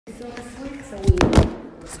So this week, so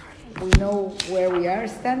we know where we are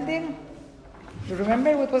standing. You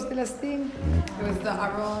remember what was the last thing? It was the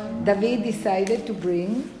Aron. David decided to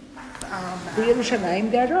bring to Yerushalayim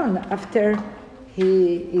the Aron after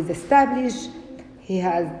he is established. He's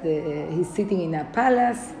sitting in a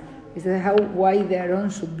palace. He said, why the Aron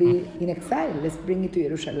should be in exile? Let's bring it to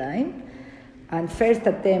Yerushalayim. And first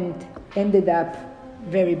attempt ended up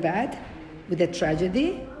very bad with a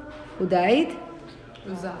tragedy. Who died?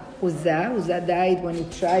 Uzzah died when he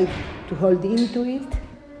tried to hold into it.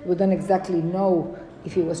 We don't exactly know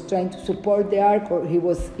if he was trying to support the ark or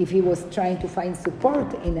if he was trying to find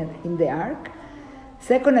support in the ark.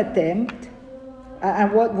 Second attempt,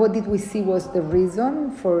 and what did we see was the reason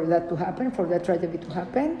for that to happen, for that tragedy to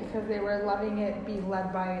happen? Because they were letting it be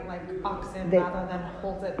led by like oxen rather than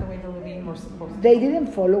hold it the way the Levim were supposed to. They didn't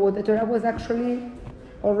follow what the Torah was actually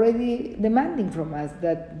already demanding from us,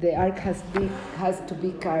 that the ark has to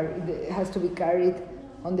be carried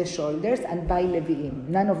on the shoulders and by Leviim.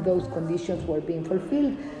 None of those conditions were being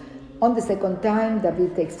fulfilled. On the second time,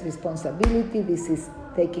 David takes responsibility. This is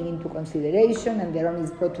taken into consideration, and the Aron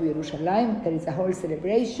is brought to Yerushalayim. There is a whole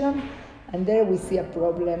celebration, and there we see a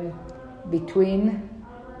problem between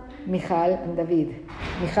Michal and David.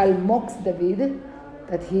 Michal mocks David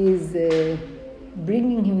that he is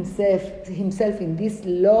bringing himself in this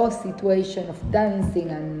low situation of dancing,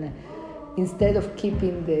 and instead of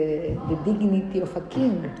keeping the dignity of a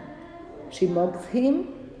king, she mocks him.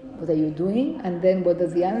 What are you doing? And then what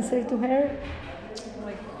does he answer to her?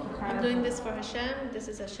 I'm doing this for Hashem. This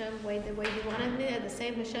is Hashem the way He wanted me, and the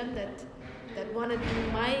same Hashem that wanted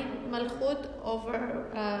my malchut over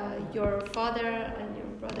your father and your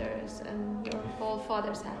brothers and your whole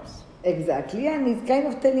father's house. Exactly, and it's kind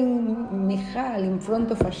of telling Michal in front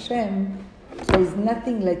of Hashem, there is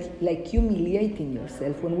nothing like humiliating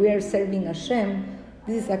yourself. When we are serving Hashem,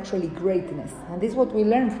 this is actually greatness. And this is what we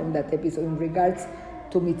learn from that episode in regards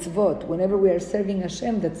to mitzvot. Whenever we are serving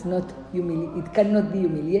Hashem, that's not it cannot be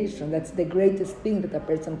humiliation. That's the greatest thing that a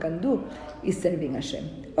person can do, is serving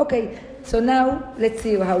Hashem. Okay, so now let's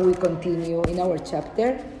see how we continue in our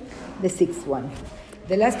chapter, the sixth one.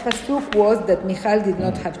 The last pasuk was that Michal did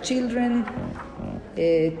not have children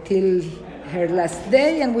till her last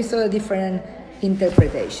day, and we saw different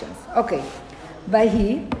interpretations. Okay.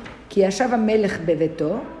 ויהי, כי ישב המלך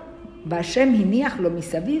בביתו, והשם הניח לו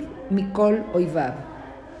מסביב מכל אויביו.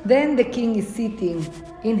 Then the king is sitting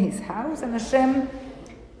in his house, and Hashem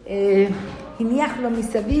הניח לו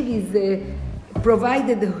מסביב is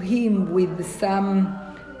provided him with some,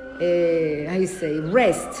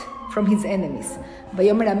 rest from his enemies.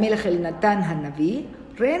 ויאמר המלך אל נתן הנביא,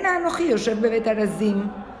 ראה נא אנוכי יושב בבית ארזים,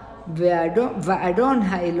 וארון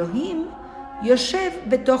האלוהים יושב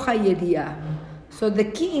בתוך הידיעה. So the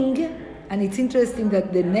king, and it's interesting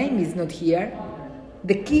that the name is not here,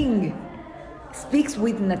 the king speaks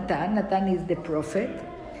with Natan. Natan is the prophet,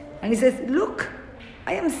 and he says, look,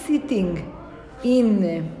 I am sitting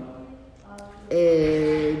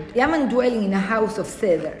I'm dwelling in a house of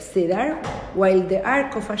cedar, while the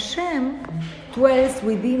ark of Hashem dwells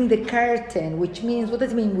within the curtain, which means, what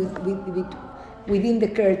does it mean within the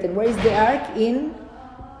curtain? Where is the ark?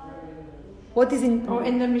 What is in?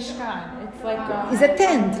 In the Mishkan. It's like it's a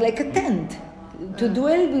tent, like a tent. To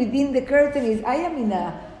dwell within the curtain is, I am in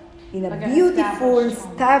a like beautiful,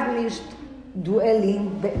 established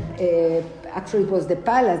dwelling. Actually, it was the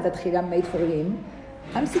palace that Hiram made for him.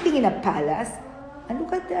 I'm sitting in a palace, and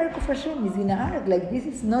look at the ark of Hashem is in an ark. Like this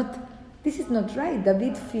is not right.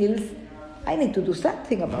 David feels, I need to do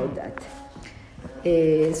something about that.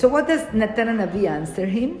 So what does Natan HaNavi answer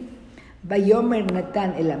him? ויאמר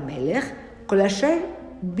נתן אל המלך, כל אשר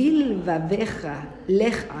בלבביך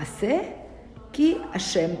לך עשה, כי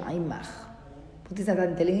השם עמך. What is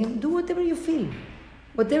Natan telling him? Do whatever you feel.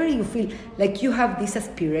 Whatever you feel. Like you have this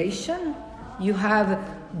aspiration, you have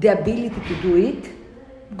the ability to do it,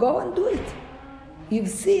 go and do it. You've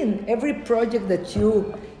seen every project that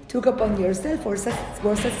you took upon yourself was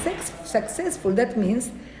successful. That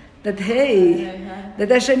means that, that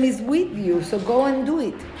Hashem is with you, so go and do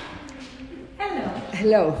it.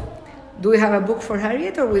 Hello. Do we have a book for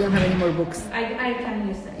Harriet, or we don't have any more books? I can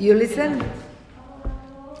listen. You listen?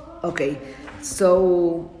 Okay.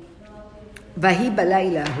 So, ויהי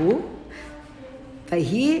בלילה ההוא,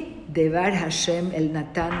 ויהי דבר השם אל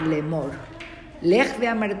נתן לאמור. לך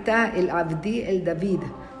ואמרת אל עבדי אל דוד,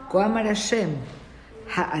 כה אמר השם,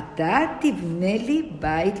 האתה תבנה לי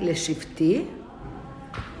בית לשבטי?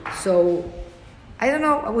 So, I don't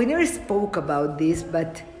know, we never spoke about this,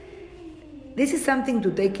 but this is something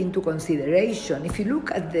to take into consideration. If you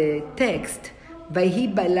look at the text, ויהי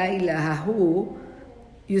בלילה ההוא,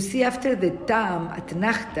 you see after the tam at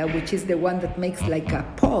Nachta, which is the one that makes like a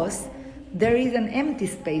pause, there is an empty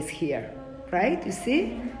space here, right? You see?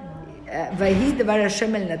 Vahi Devar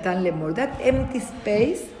Hashem el Natan lemor. That empty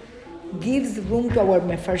space gives room to our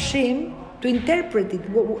mefarshim to interpret it.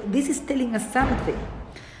 This is telling us something.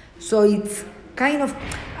 So it's kind of,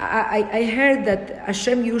 I heard that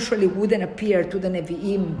Hashem usually wouldn't appear to the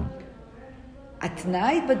Nevi'im at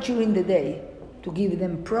night, but during the day, to give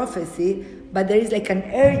them prophecy, but there is like an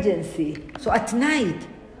urgency. So at night,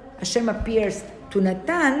 Hashem appears to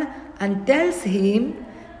Natan and tells him,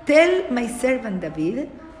 tell my servant David,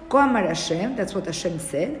 כה אמר Hashem, that's what Hashem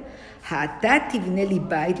said, "Ha'ata tivne li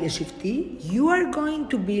bait leshivti," you are going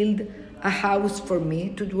to build a house for me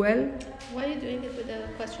to dwell. Why are you doing it with a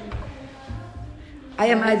question mark? I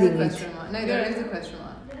am adding it. No, there is a question mark.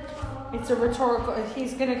 It's a rhetorical.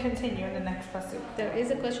 He's going to continue in the next pasuk. There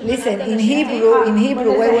is a question. Listen, in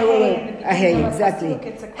Hebrew, wait. Hey, exactly.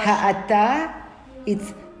 Ha'ata,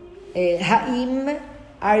 it's ha'im,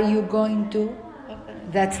 are you going to? Okay.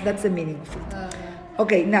 That's the meaning of it.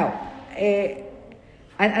 Okay, now,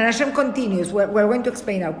 and Hashem continues, we're going to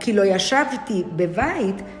explain now. כי לא ישבתי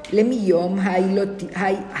בבית למיום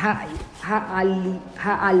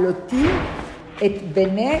העלותי את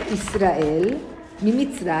בני ישראל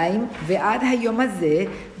ממצרים ועד היום הזה,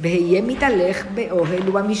 והיה מתהלך באוהל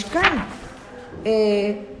ובמשכן.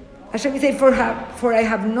 Hashem said, for I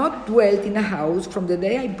have not dwelt in a house from the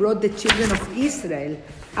day I brought the children of Israel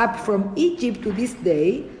up from Egypt to this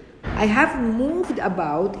day. I have moved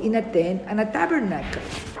about in a tent and a tabernacle.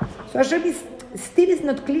 So Hashem is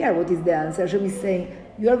not clear what is the answer. Hashem is saying,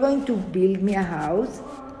 you are going to build me a house,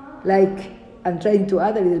 like, I'm trying to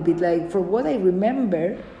add a little bit, like, for what I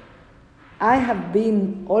remember, I have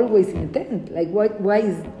been always in a tent. Like, why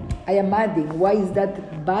is, I am adding, why is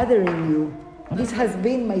that bothering you? This has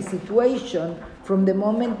been my situation from the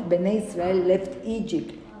moment Bnei Israel left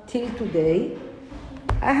Egypt till today.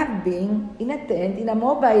 I have been in a tent, in a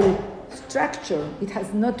mobile structure. It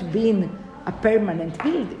has not been a permanent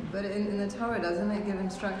building. But in the Torah, doesn't it give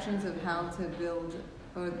instructions of how to build?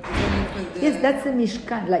 Or is it for the... Yes, that's the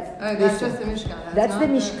Mishkan. Like, that's just the Mishkan. That's the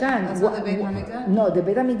Mishkan. That's not the Beit HaMikdash? No, the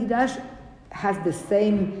Beit HaMikdash has the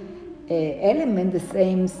same element, the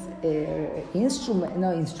same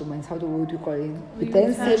instruments, how do you call it?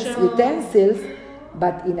 Utensils,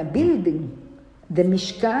 but in a building. The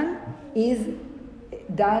Mishkan is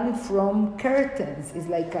done from curtains. It's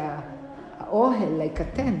like a ohel, like a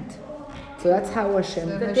tent. So that's how Hashem...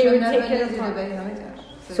 So that they would never take it needed apart. a Beit HaMikdash.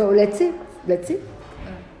 So let's see.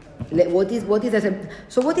 What is Hashem?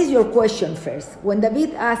 So what is your question first? When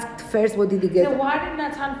David asked first, what did he get? So why did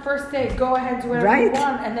Natan first say, go ahead, do whatever you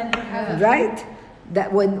want, and then he has it? Right?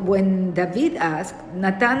 That when David asked,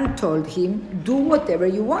 Natan told him, do whatever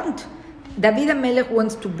you want. David HaMelech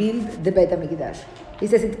wants to build the Beit HaMikdash. He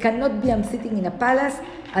says, it cannot be I'm sitting in a palace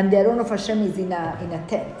and the Aron of Hashem is in a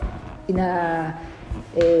tent, in a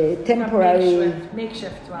temporary...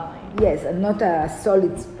 Makeshift dwelling. Yes, and not a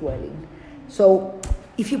solid dwelling. So,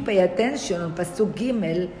 if you pay attention on Pasuk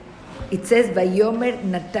Gimel, it says, Vayomer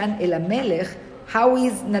Natan el HaMelech. How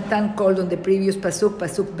is Natan called on the previous Pasuk,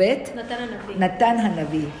 Pasuk Bet? Natan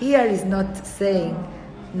Hanavi. Here is not saying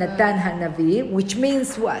Natan Hanavi, which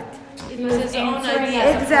means what? It was his own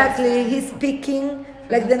idea. Exactly, he's speaking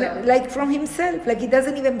like from himself, like he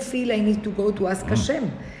doesn't even feel I need to go to ask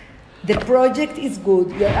Hashem. The project is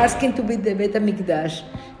good, you're asking to build the Beit HaMikdash,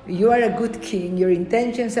 you are a good king, your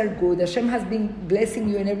intentions are good, Hashem has been blessing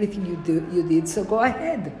you in everything you did, so go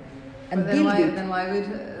ahead and build it. Then why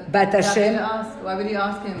would But Hashem... why would he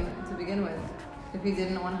ask him to begin with? If he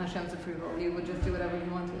didn't want Hashem's approval, he would just do whatever he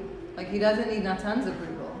wanted. Like, he doesn't need Natan's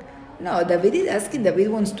approval. No, David is asking. David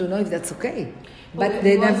wants to know if that's okay. But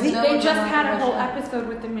They the Navi... just had a whole episode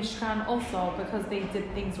with the Mishkan also because they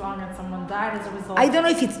did things wrong and someone died as a result. I don't know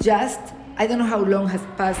if it's just... I don't know how long has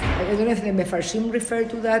passed. I don't know if the Mefarshim refer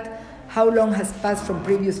to that. How long has passed from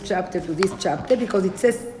previous chapter to this chapter? Because it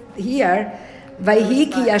says here,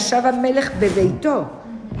 Vayhi ki yashav HaMelech beveito.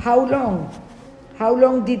 How long? How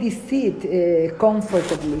long did he sit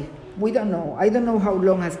comfortably? We don't know. I don't know how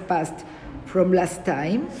long has passed from last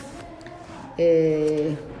time.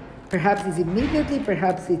 Perhaps it's immediately,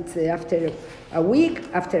 perhaps it's after a week,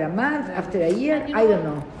 after a month, after a year. I don't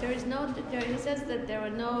know. He says that there are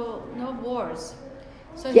no wars.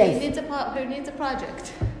 So Yes. he needs a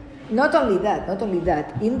project. Not only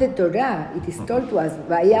that. In the Torah, it is told to us,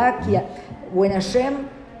 when Hashem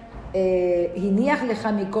הניח לך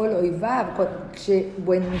מכל אויביו,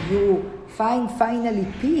 when you find finally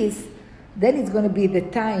peace, then it's going to be the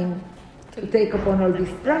time to take upon all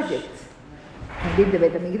these projects. and build the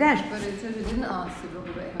Beit HaMikdash. But it says it didn't ask to build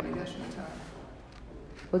the Beit HaMikdash in the Torah.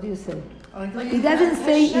 What do you say? Like, It doesn't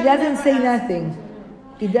say. It doesn't say nothing.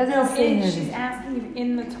 It doesn't No, say she's nothing. asking if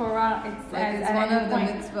in the Torah it says Like it's at one any of the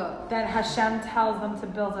point mitzvah. that Hashem tells them to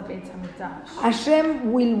build a Beit HaMikdash.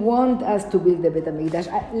 Hashem will want us to build the Beit HaMikdash.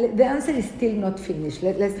 The answer is still not finished.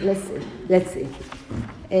 Let's see.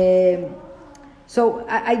 So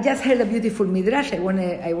I just heard a beautiful midrash. I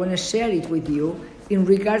wanna share it with you in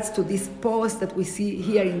regards to this pause that we see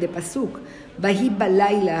here in the pasuk. Vahi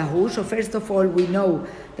balayla hu. So first of all, we know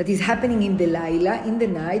that is happening in the laila, in the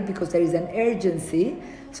night, because there is an urgency.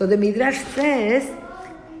 So the midrash says,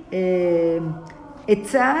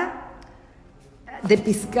 etza. The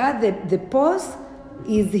piska, the pause,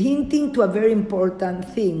 is hinting to a very important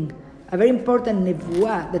thing, a very important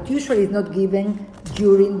nevuah that usually is not given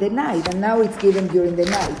during the night, and now it's given during the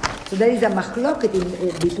night. So there is a machloket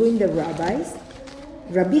between the rabbis.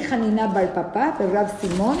 Rabbi Hanina bar Papa and Rav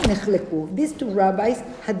Simon nechleku. These two rabbis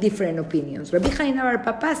had different opinions. Rabbi Hanina bar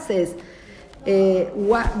Papa says,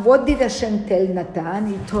 what did Hashem tell Natan?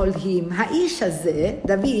 He told him, Ha'ish hazeh,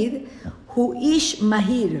 David, hu ish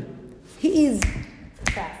mahir. He is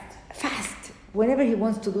fast. Whenever he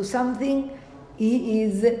wants to do something, he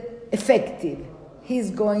is effective.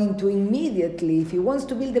 He's going to immediately, if he wants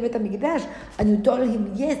to build the Beit HaMikdash, and you told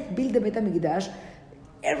him, yes, build the Beit HaMikdash,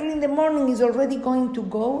 early in the morning he's already going to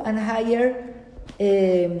go and hire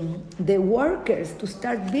the workers to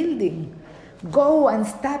start building. Go and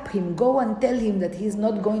stop him. Go and tell him that he's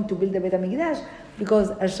not going to build the Beit HaMikdash,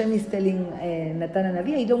 because Hashem is telling Natan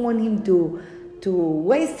HaNavi, I don't want him to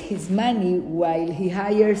waste his money while he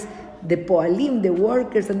hires the poalim, the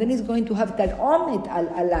workers, and then he's going to have tar'omet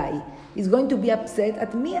alai. He's going to be upset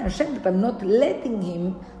at me, Hashem, that I'm not letting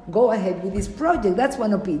him go ahead with this project. That's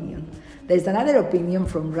one opinion. There's another opinion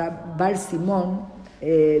from Rav Simon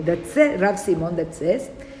that says,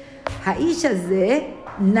 Ha'ish hazeh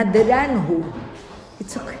nadranhu.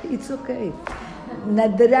 It's okay.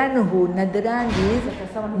 Nadran is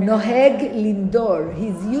noheg lindor.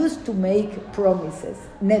 He's used to make promises.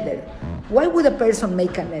 Neder. Why would a person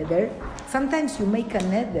make a neder? Sometimes you make a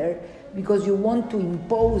neder because you want to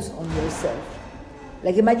impose on yourself.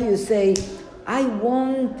 Like imagine you say, I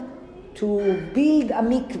want to build a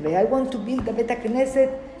mikveh, I want to build a Bet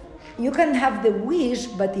HaKnesset. You can have the wish,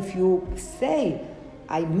 but if you say,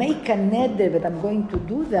 I make a neder that I'm going to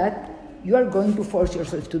do that, you are going to force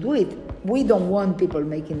yourself to do it. We don't want people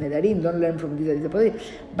making nedarim. Don't learn from this.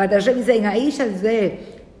 But Hashem is saying, Ha'ish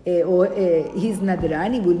hazeh, or he's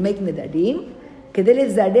nadran, he will make nedarim, kedei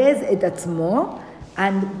lezarez et atzmo.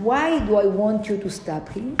 And why do I want you to stop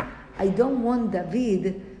him? I don't want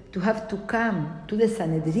David to have to come to the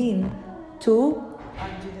Sanhedrin to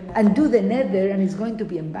undo the neder, and he's going to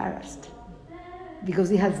be embarrassed. Because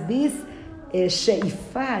he has this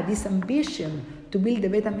she'ifah, this ambition to build the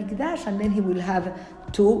Beit HaMikdash, and then he will have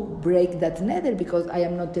to break that neder because I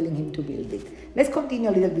am not telling him to build it. Let's continue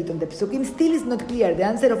a little bit on the Pesukim. Still is not clear. The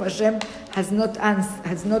answer of Hashem has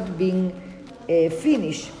not been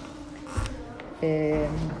finished.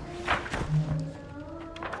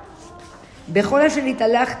 בכל אשר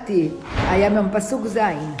התהלכתי, היה מפסוק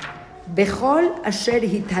זין, בכל אשר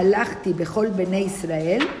התהלכתי בכל בני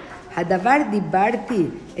ישראל, הדבר דיברתי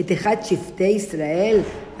את אחד שבטי ישראל,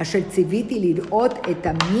 אשר ציוויתי לראות את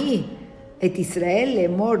עמי, את ישראל,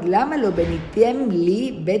 לאמור, למה לא בניתם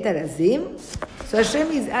לי בית ארזים? So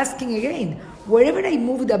Hashem is asking again, wherever I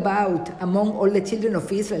moved about among all the children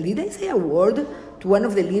of Israel, did I say a word to one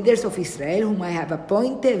of the leaders of Israel whom I have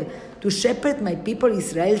appointed to shepherd my people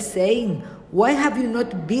Israel, saying, why have you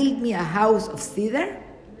not built me a house of cedar?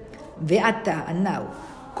 Ve'ata, and now,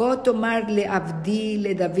 Ko tomar le'avdi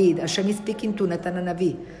le'David, Hashem is speaking to Natan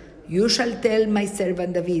HaNavi, you shall tell my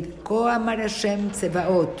servant David, Ko amar Hashem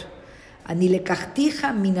tzevaot, אני לקחתיך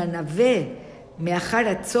מן הנווה, מאחר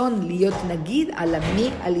רצון להיות נגיד על עמי,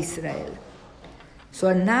 על ישראל.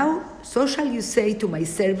 So now, so shall you say to my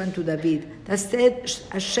servant to David, that said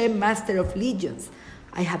Hashem, master of legions,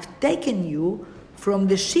 I have taken you from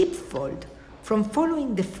the sheepfold, from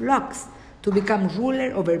following the flocks, to become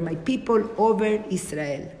ruler over my people, over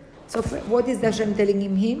Israel. So what is Hashem telling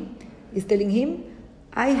him? He's telling him,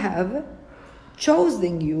 I have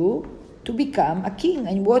chosen you to become a king.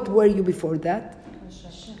 And what were you before that?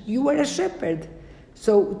 You were a shepherd.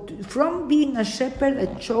 So from being a shepherd, I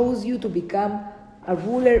chose you to become a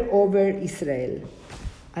ruler over Israel.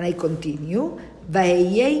 And I continue,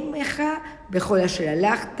 והיה עמך בכל אשר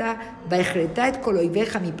הלכת, והכרת את כל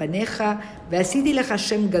אויביך מפניך, ועשיתי לך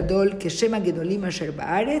שם גדול כשם הגדולים אשר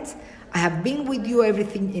בארץ. I have been with you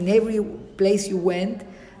everything in every place you went,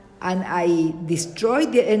 and I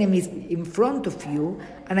destroyed the enemies in front of you,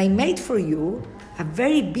 and I made for you a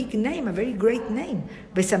very big name, a very great name.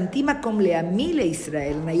 ושמתי מקום לעמי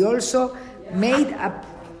לישראל, and I also made a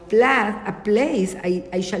place,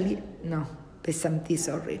 I shall, no, ושמתי,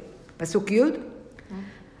 sorry. פסוק י'?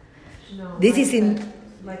 No, This is in...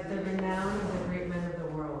 Like the renown of the great men of the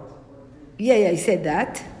world. Yeah, I said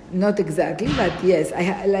that. Not exactly, but yes,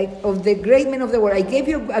 like of the great men of the world. I gave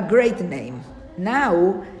you a great name.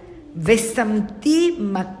 Now, ושמתי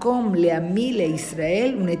מקום לעמי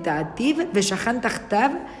לישראל ונטעתיו ושכן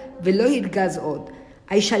תחתיו ולא ירגז עוד.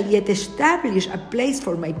 I shall yet establish a place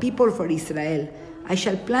for my people, for Israel. I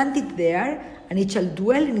shall plant it there, and it shall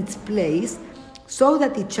dwell in its place, so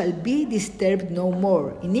that it shall be disturbed no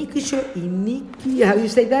more. How you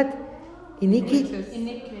say that?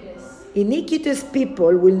 Iniquitous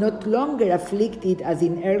people will not longer afflict it as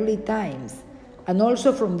in early times. And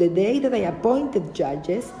also from the day that I appointed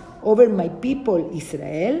judges over my people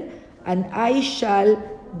Israel, and I shall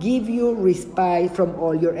give you respite from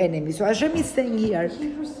all your enemies. So Hashem is saying here...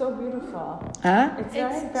 Hebrew's so beautiful. Huh? It's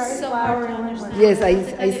very, It's very so flowery hard to language. understand.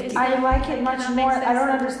 Yes, I like it much cannot more. make sense I don't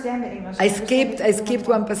of it. understand the English. I skipped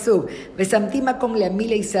one pasuk. ושמתי מקום לעמי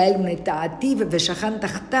לישראל ונטעתיו ושכן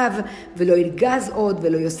תחתיו ולא ירגז עוד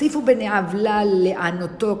ולא יוסיפו בני עוולה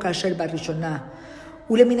לענותו כאשר בראשונה.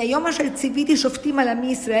 ולמן היום אשר ציוויתי שופטים על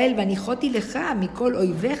עמי ישראל והניחותי לך מכל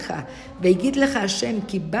אויביך ויגיד לך השם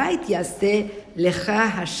כי בית יעשה לך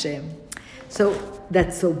השם. So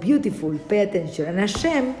that's so beautiful. Pay attention. And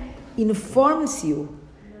Hashem informs you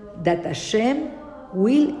that Hashem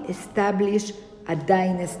will establish a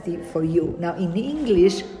dynasty for you. Now in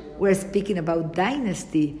English, we're speaking about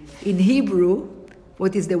dynasty. In Hebrew,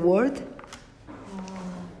 what is the word?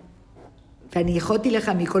 והניחותי לך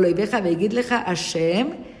מכל אויביך ויגיד לך השם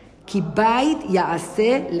כי בית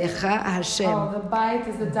יעשה לך השם. Oh, the bite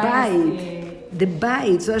is the dynasty. The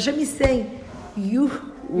bite. So Hashem is saying, you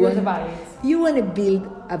You're the bite. want to build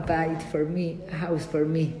a bite for me, a house for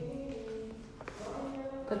me.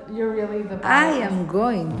 But you're really the bite. I am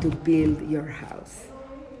going to build your house.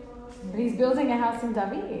 He's building a house in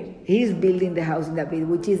David. He's building the house in David,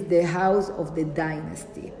 which is the house of the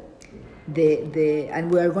dynasty. And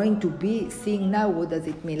we are going to be seeing now what does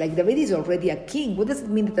it mean. Like David is already a king. What does it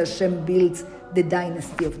mean that Hashem builds the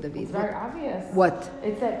dynasty of David? It's very obvious. What?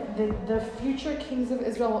 It's that the future kings of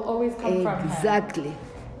Israel will always come from him. Exactly.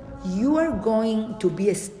 You are going to be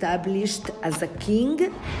established as a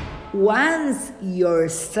king once your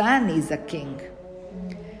son is a king.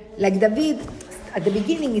 Like David, at the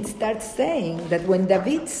beginning it starts saying that when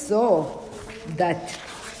David saw that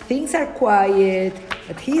things are quiet,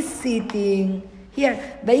 that he's sitting here,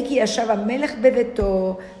 ויקי ישב המלך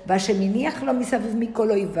בביתו, והשם הניח לו מסביב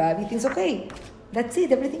מכל אויביו, it is okay, that's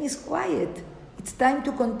it, everything is quiet, it's time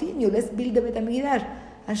to continue, let's build the בית המקדש.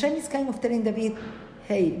 Hashem is kind of telling David,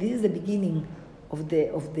 hey, this is the beginning of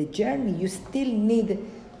the journey, you still need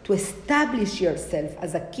to establish yourself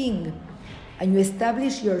as a king, and you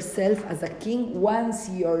establish yourself as a king once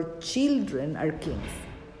your children are kings.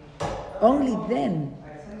 Only then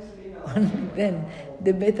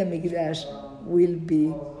the Beit HaMikdash will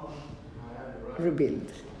be rebuilt.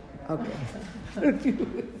 Okay.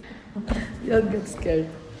 Don't get scared.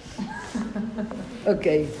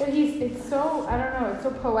 Okay. But it's so, I don't know, it's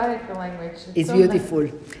so poetic, the language. It's so beautiful.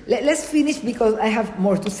 Let's finish because I have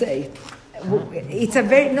more to say. It's a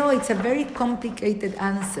very complicated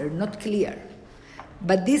answer, not clear.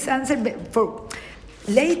 But this answer, for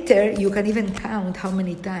later you can even count how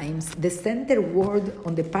many times the center word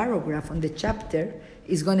on the paragraph, on the chapter,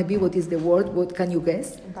 is going to be, what is the word? What can you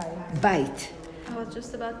guess? Bite. I was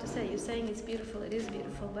just about to say, you're saying it's beautiful, it is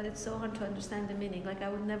beautiful, but it's so hard to understand the meaning. Like I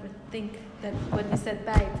would never think that when we said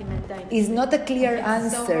bite, he meant dynasty. It's not a clear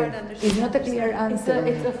answer. So hard to understand. It's not a clear answer.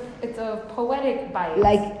 It's a poetic bite.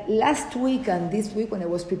 Like last week and this week when I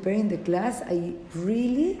was preparing the class, I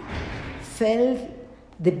really felt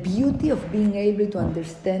the beauty of being able to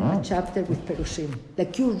understand a chapter with Perushim.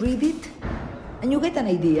 Like you read it and you get an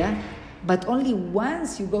idea, but only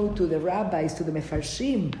once you go to the rabbis, to the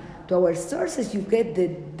Mefarshim, to our sources, you get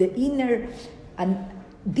the inner and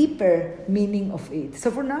deeper meaning of it.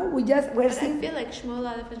 So for now, we're seeing... I feel like Shmuel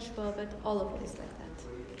Aleph and Shmuel Bet, all of it is like that.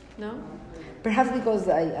 No? Perhaps because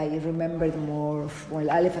I remembered more of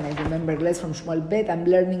Shmuel Aleph and I remember less from Shmuel Bet, I'm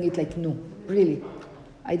learning it like new, really.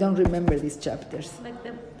 I don't remember these chapters. Like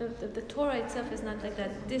the Torah itself is not like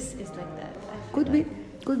that. This is like that. Could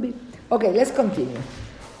be. Okay, let's continue.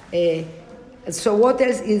 So what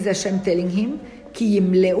else is Hashem telling him? כי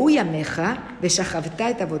ימלאו ימיך ושכבת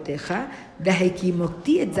את אבותיך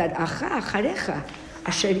והקימותי את זרעך אחריך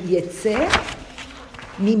אשר יצא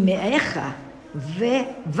ממאיך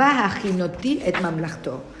והכינותי את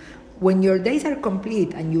ממלכתו. When your days are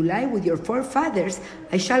complete and you lie with your forefathers,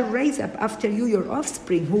 I shall raise up after you your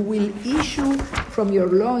offspring, who will issue from your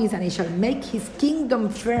loins, and I shall make his kingdom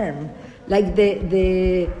firm, like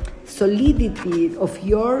the solidity of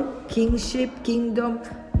your kingdom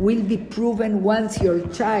will be proven once your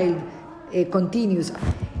child continues.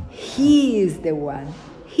 He is the one.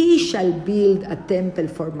 He shall build a temple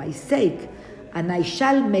for my sake, and I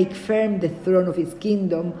shall make firm the throne of his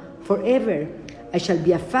kingdom forever. I shall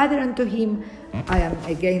be a father unto him. I am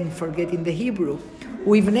again forgetting the Hebrew.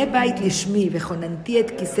 הוא יבנה בית לשמי וכוננתי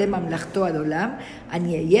את כיסא ממלכתו עד עולם,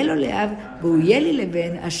 אני אהיה לו לאב והוא יהיה לי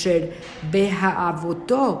לבן, אשר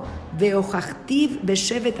בהאבותו והוכחתיו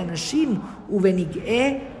בשבט אנשים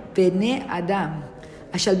ובנגעי בני אדם.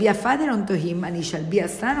 I shall be a father unto him, and he shall be a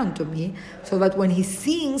son unto me, so that when he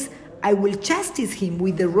sins, I will chastise him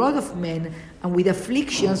with the rod of men and with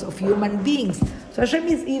afflictions of human beings. So Hashem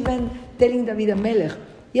is even telling David HaMelech,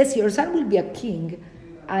 yes, your son will be a king,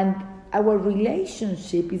 and our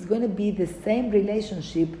relationship is going to be the same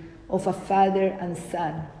relationship of a father and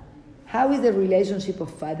son. How is the relationship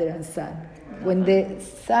of father and son? When the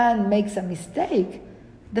son makes a mistake,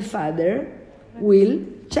 the father will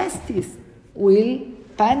chastise, will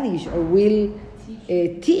punish, or will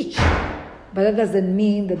teach. But that doesn't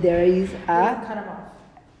mean that there is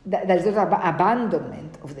there's an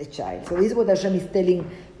abandonment of the child. So this is what Hashem is telling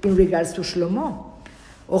in regards to Shlomo.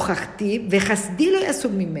 הוכחתי וחסדי לא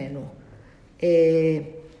יסור ממנו.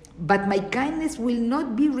 But my kindness will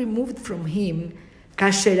not be removed from him.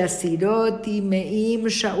 כאשר אסירותי מעם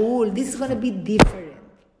שאול. This is going to be different.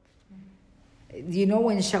 You know,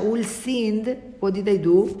 when Shaul sinned, what did I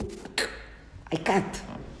do? I cut.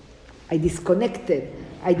 I disconnected.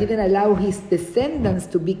 I didn't allow his descendants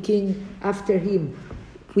to be king after him.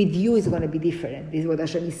 With you, it's going to be different. This is what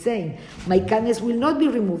Hashem is saying. My kindness will not be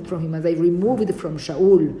removed from him, as I removed from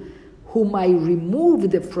Shaul, whom I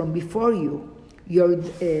removed from before you.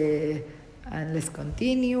 And let's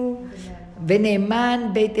continue. ונאמן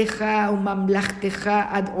ביתך וממלכתך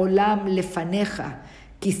עד עולם לפניך.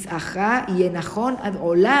 כסאך יהיה נכון עד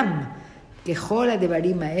עולם. ככל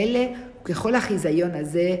הדברים האלה וככל החיזיון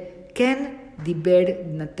הזה, כן דיבר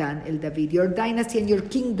נתן אל דוד. Your dynasty and your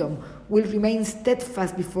kingdom will remain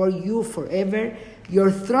steadfast before you forever.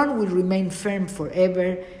 Your throne will remain firm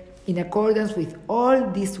forever, in accordance with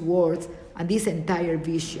all these words and this entire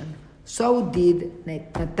vision. So did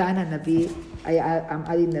Natan and Navi, I'm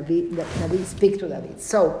adding Navi, speak to David.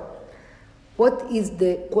 So, what is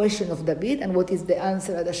the question of David and what is the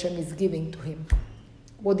answer that Hashem is giving to him?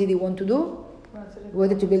 What did he want to do? He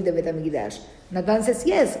wanted to build the Bet HaMikdash. Natan says,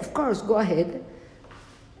 yes, of course, go ahead.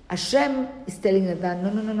 Hashem is telling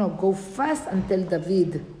Natan, no, go fast and tell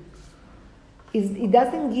David. It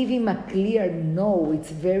doesn't give him a clear no.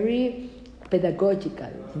 It's very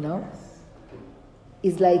pedagogical, you know?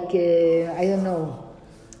 It's like, I don't know,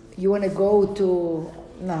 you want to go to,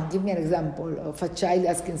 give me an example of a child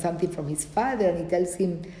asking something from his father and he tells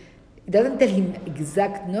him, it doesn't tell him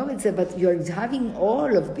exact no, it says, but you're having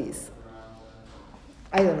all of this.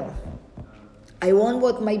 I don't know. I want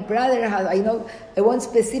what my brother has. I know I want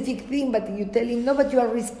specific thing, but you tell him, no, but you are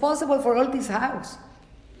responsible for all this house.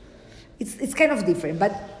 It's kind of different,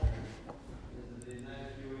 but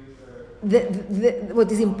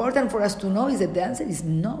what is important for us to know is that the answer is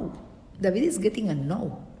no. David is getting a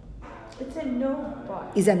no. It's a no,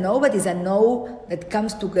 but... It's a no, but it's a no that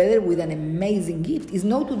comes together with an amazing gift. It's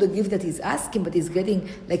no to the gift that he's asking, but he's getting,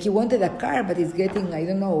 like he wanted a car, but he's getting, I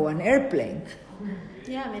don't know, an airplane.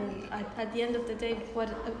 Yeah, I mean, at the end of the day, what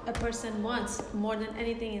a person wants more than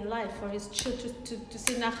anything in life for his children, to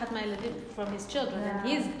see Nachat Ma'aledim from his children. Yeah. And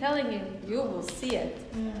he's telling him, you will see it.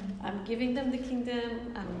 I'm giving them the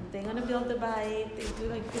kingdom, they're going to build the bayit.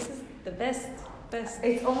 This is the best. This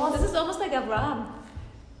is almost like Abraham.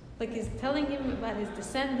 Like he's telling him about his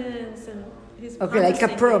descendants and his like a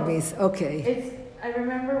promise. Okay. I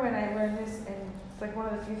remember when I learned this, and it's like one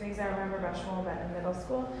of the few things I remember about Shmuel Bet in middle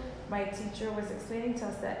school. My teacher was explaining to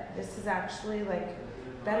us that this is actually like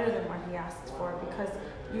better than what he asked for, because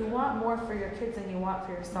you want more for your kids than you want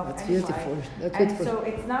for yourself. That's anyway. Beautiful. That's and beautiful. So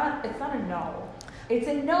it's not a no. It's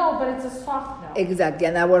a no, but it's a soft no. Exactly.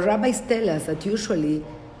 And our rabbis tell us that usually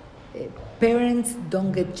parents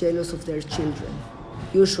don't get jealous of their children.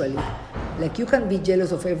 Usually. Like you can be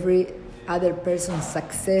jealous of every other person's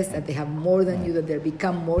success, that they have more than you, that they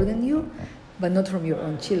become more than you, but not from your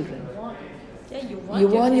own children. Yeah, you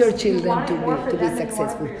want your children to be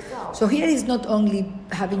successful. So here is not only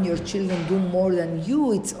having your children do more than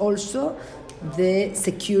you, it's also the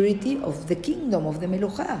security of the kingdom, of the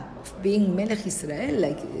Melucha, of being Melech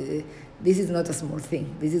Israel. This is not a small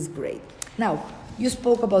thing. This is great. Now, you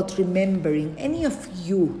spoke about remembering. Any of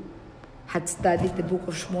you had studied the book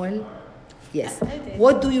of Shmuel? Yes. I did.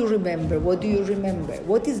 What do you remember? What do you remember?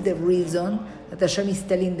 What is the reason that Hashem is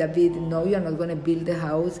telling David, no, you are not going to build the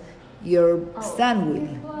house, your son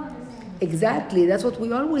will? Exactly, that's what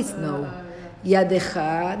we always know.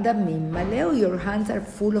 Yadecha damim maleu, your hands are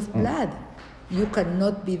full of blood. You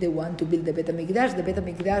cannot be the one to build the Bet HaMikdash. The Bet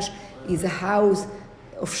HaMikdash is a house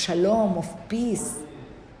of shalom, of peace.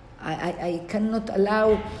 I cannot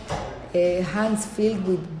allow hands filled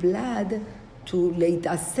with blood to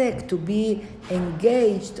leitasek, to be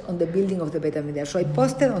engaged on the building of the Bet HaMikdash. So I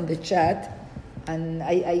posted on the chat, and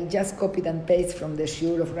I just copied and pasted from the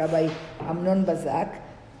shiur of Rabbi Amnon Bazak.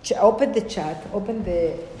 Open the chat,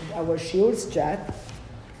 our shiur's chat,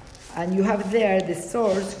 and you have there the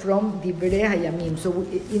source from Divrei Hayamim. So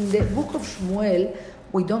in the book of Shmuel,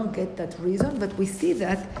 we don't get that reason, but we see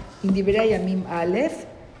that in Divrei Hayamim Aleph,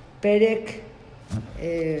 Perek.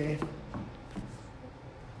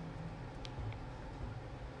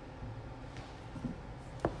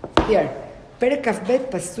 Here, Perek Kafbet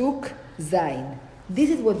Pasuk Zain. This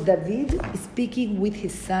is what David is speaking with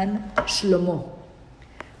his son Shlomo.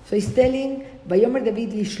 So he's telling, Vayomer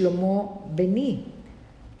David li Shlomo Beni.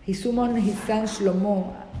 He summoned his son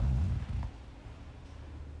Shlomo.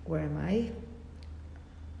 Where am I?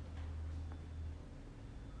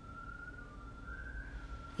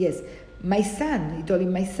 Yes, my son. He told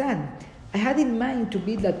him, my son, I had in mind to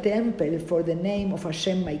build a temple for the name of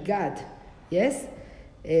Hashem my God. Yes?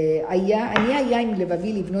 אני היה עם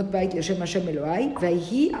לבבי לבנות בית לשם השם אלוהי,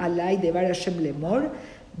 ויהי עלי דבר השם לאמור,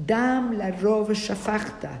 דם לרוב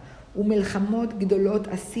שפכת, ומלחמות גדולות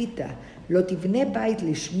עשית, לא תבנה בית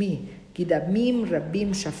לשמי, כי דמים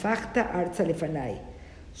רבים שפכת ארצה לפניי.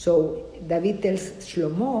 So David tells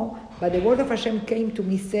Shlomo, but the word of Hashem came to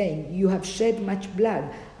me saying, you have shed much blood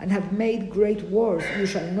and have made great wars. You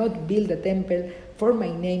shall not build a temple for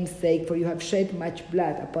my name's sake, for you have shed much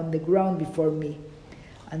blood upon the ground before me.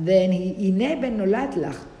 And then, הנה בן נולד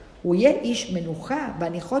לך, הוא יהיה איש מנוחה,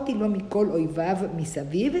 והניחותי לו מכל אויביו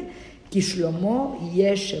מסביב, כי שלמה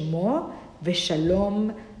יהיה שמו, ושלום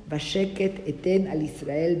ושקט אתן על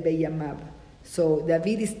ישראל בימיו. So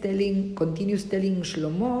David is continues telling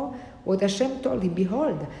Shlomo what Hashem told him,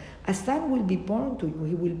 behold, a son will be born to you,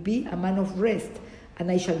 he will be a man of rest, and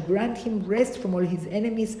I shall grant him rest from all his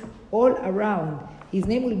enemies all around. His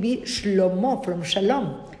name will be Shlomo, from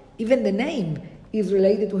Shalom. Even the name is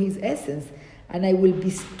related to his essence. And I will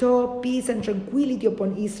bestow peace and tranquility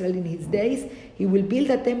upon Israel in his days. He will build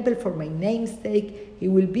a temple for my name's sake. He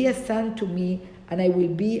will be a son to me, and I will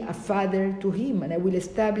be a father to him. And I will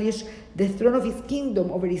establish the throne of his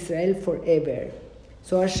kingdom over Israel forever.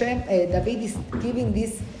 So David is giving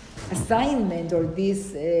this assignment or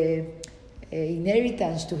this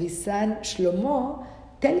inheritance to his son Shlomo,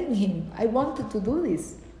 telling him, I wanted to do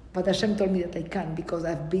this. But Hashem told me that I can't because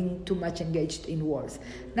I've been too much engaged in wars.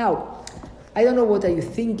 Now, I don't know what are you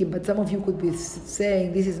thinking, but some of you could be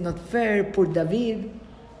saying, this is not fair, poor David.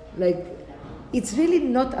 It's really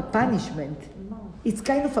not a punishment. It's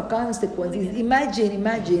kind of a consequence.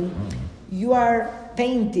 Imagine you are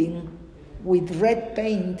painting with red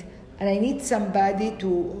paint, and I need somebody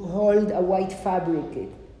to hold a white fabric,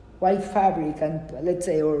 and let's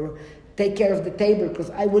say, or take care of the table, because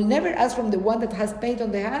I will never ask from the one that has paint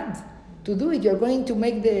on the hands to do it. You're going to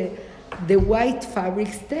make the white fabric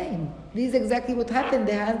stain. This is exactly what happened in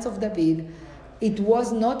the hands of David. It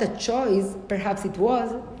was not a choice. Perhaps it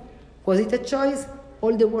was. Was it a choice?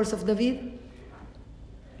 All the words of David?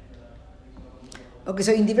 Okay,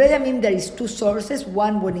 so in Divrei Hayamim there is two sources.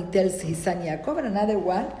 One when he tells his son Yaakov, and another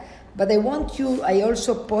one. But I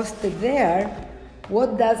also posted there,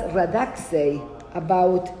 what does Radak say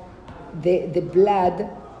about the blood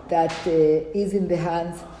that is in the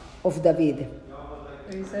hands of David?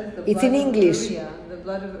 He says it's in English. The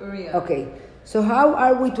blood of Uriah. Okay, so how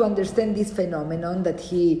are we to understand this phenomenon that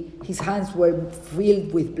his hands were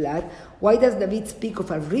filled with blood? Why does David speak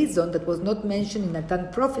of a reason that was not mentioned in Natan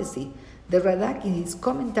prophecy? The Radak, in his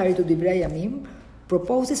commentary to Divrei Hayamim,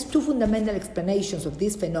 proposes two fundamental explanations of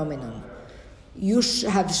this phenomenon. You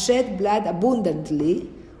have shed blood abundantly.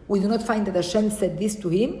 We do not find that Hashem said this to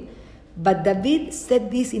him, but David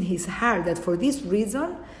said this in his heart, that for this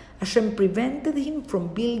reason, Hashem prevented him from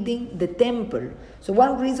building the temple. So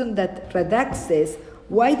one reason that Radak says,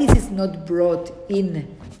 why this is not brought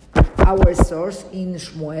in our source in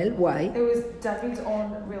Shmuel, why? It was David's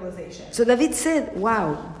own realization. So David said,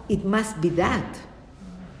 wow, it must be that.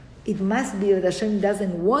 It must be that Hashem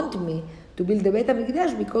doesn't want me to build the Beit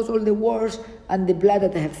HaMikdash because all the wars and the blood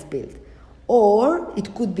that they have spilled. Or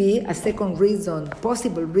it could be a second reason,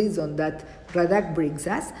 possible reason that Radak brings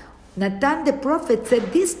us. Natan the prophet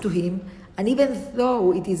said this to him, and even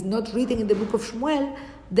though it is not written in the book of Shmuel,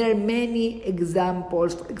 there are many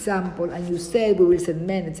examples. For example, and you said we will send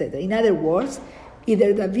men, etc. In other words,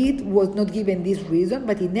 either David was not given this reason,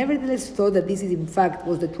 but he nevertheless thought that this is in fact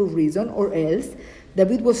was the true reason, or else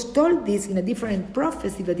David was told this in a different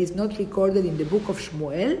prophecy that is not recorded in the book of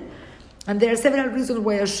Shmuel. And there are several reasons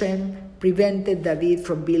why Hashem prevented David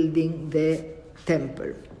from building the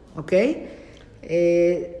temple. Okay?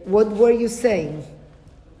 What were you saying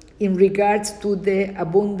in regards to the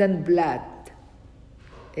abundant blood?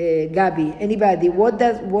 Gabi, anybody? What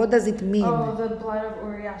does it mean? Oh, the blood of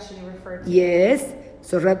Uriah should be referred to. Yes.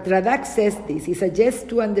 So Radak says this. He suggests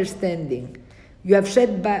to understanding. You have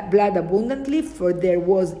shed blood abundantly, for there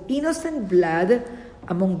was innocent blood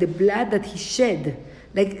among the blood that he shed.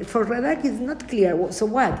 Like for Radak, it's not clear. So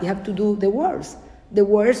what? You have to do the wars. The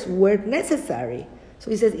wars were necessary. So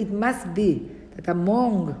he says it must be that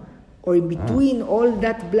among or in between all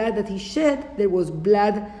that blood that he shed, there was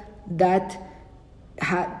blood that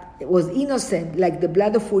was innocent, like the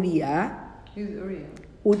blood of Uriah. Who's Uriah?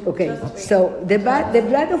 Okay, so the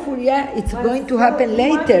blood of Uriah, it's going to happen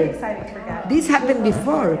later. This happened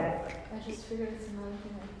before. I just figured it's another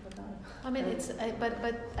thing I forgot. I mean, it's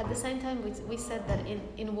but at the same time we said that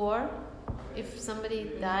in war, if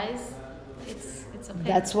somebody dies, it's okay.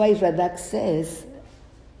 That's why Radak says,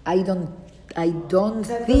 I don't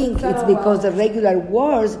think it's because of regular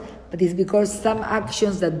wars, but it's because some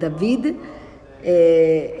actions that David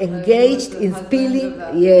engaged in spilling.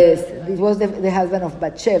 Yes, it was the husband of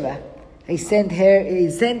Bathsheba. He sent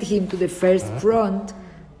him to the first front,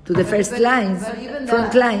 to the front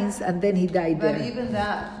lines, and then he died there. But even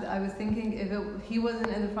that, I was thinking, if he wasn't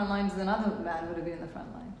in the front lines, then another man would have been in the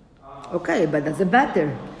front line. Okay, but doesn't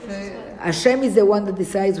matter. So, Hashem is the one that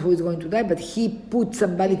decides who is going to die, but he put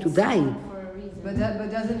somebody to die. But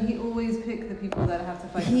doesn't he always pick the people that have to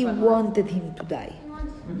fight? He wanted him to die.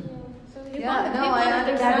 I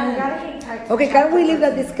understand. Okay, can we leave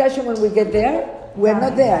that discussion when we get there? We're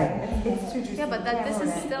not there. Yeah, but this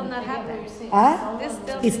is still not happening. Huh?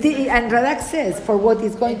 This still. And Radak says for what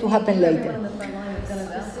is going to happen later.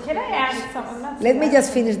 Can I ask something? Let me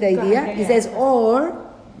just finish the idea. He says, or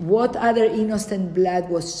what other innocent blood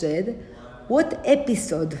was shed? What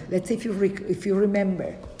episode? Let's see if you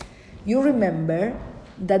remember. You remember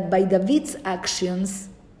that by David's actions,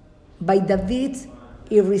 by David's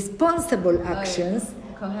irresponsible actions,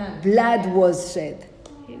 blood was shed.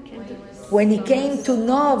 When he came to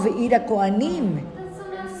Nov, Ira Kohanim,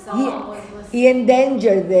 he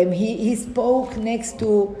endangered them. He spoke next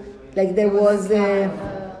to, like there was,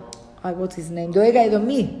 what's his name? Doeg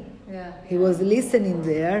Edomi. Yeah. He was listening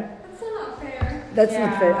there. That's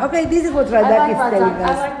not fair. Okay, this is what Radak is telling us.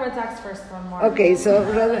 I like Radak's first one more. Okay, so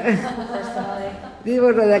Personally. this is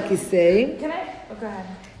what Radak is saying. Can I? Oh, go ahead.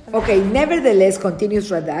 Okay, nevertheless, continues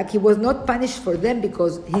Radak, he was not punished for them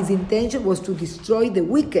because his intention was to destroy the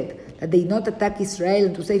wicked, that they not attack Israel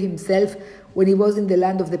and to save himself when he was in the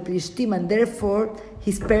land of the Plishtim, and therefore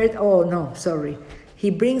he spared, he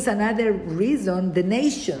brings another reason, the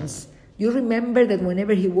nations. You remember that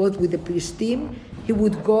whenever he was with the Plishtim, he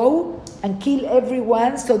would go and kill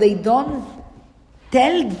everyone so they don't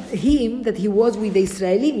tell him that he was with the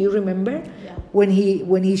Israelim. You remember? Yeah. When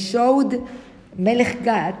he showed Melech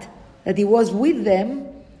Gat that he was with them,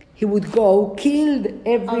 he would go, killed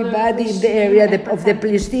everybody in the area of the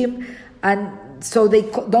Plishtim, and so they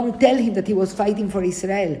don't tell him that he was fighting for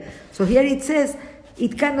Israel. So here it says,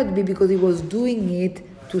 it cannot be because he was doing it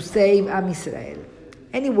to save Am Israel.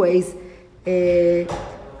 Anyways,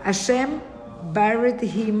 Hashem barred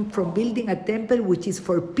him from building a temple which is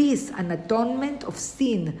for peace and atonement of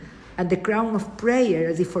sin and the crown of prayer,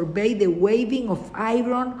 as he forbade the waving of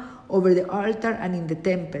iron over the altar and in the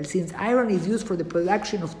temple. Since iron is used for the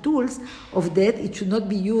production of tools of death, it should not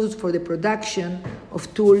be used for the production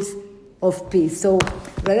of tools of peace. So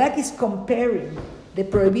Radak is comparing the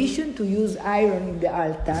prohibition to use iron in the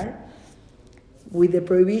altar with the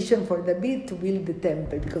prohibition for David to build the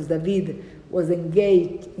temple, because David was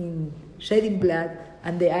engaged in shedding blood,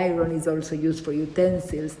 and the iron is also used for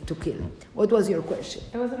utensils to kill. What was your question?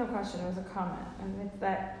 It wasn't a question, it was a comment. And it's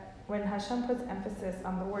that when Hashem puts emphasis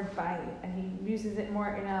on the word bayit, and he uses it more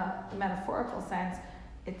in a metaphorical sense,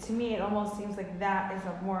 to me it almost seems like that is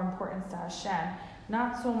of more importance to Hashem.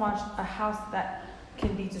 Not so much a house that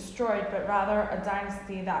can be destroyed, but rather a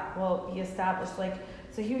dynasty that will be established. Like,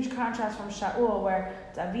 it's a huge contrast from Shaul, where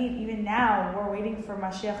David, even now, we're waiting for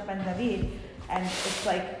Mashiach ben David, and it's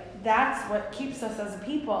like that's what keeps us as a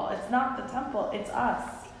people. It's not the temple, it's us.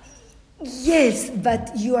 Yes,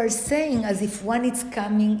 but you are saying as if one is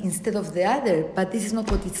coming instead of the other, but this is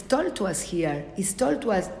not what it's told to us here. It's told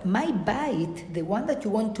to us, my bite, the one that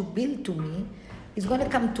you want to build to me, is going to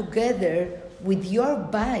come together with your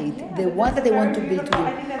bite, the one that I want to build to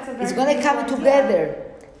you. It's going to come together,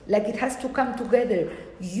 like it has to come together.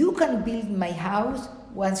 You can build my house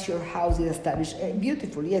once your house is established.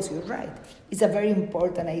 Beautiful, yes, you're right. It's a very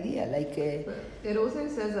important idea. It also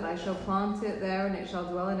says that I shall plant it there and it shall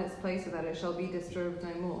dwell in its place so that it shall be disturbed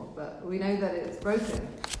no more. But we know that it's broken,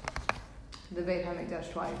 the Beit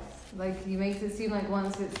HaMikdash twice. Like, he makes it seem like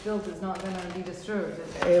once it's built, it's not going to be disturbed.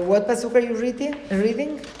 What pasuk are you reading?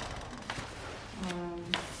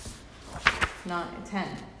 10.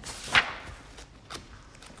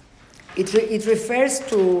 It refers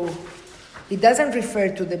to, it doesn't refer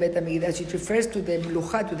to the Beit HaMikdash, it refers to the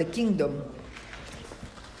Melucha, to the kingdom.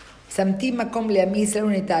 שמתי מקום לעמי ישראל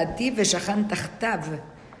ונטעתי ושכן תחתיו.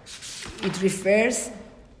 It refers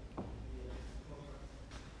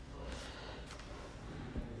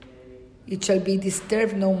it shall be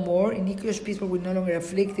disturbed no more, iniquitous people will no longer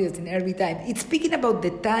afflict it in every time. It's speaking about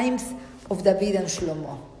the times of David and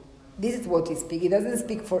Shlomo. This is what it speaks. It doesn't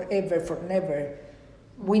speak forever, for never.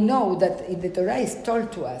 We know that in the Torah is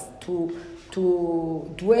told to us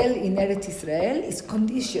to dwell in Eretz Israel is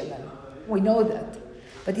conditional. We know that.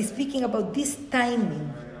 But it's speaking about this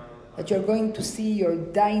timing, that you're going to see your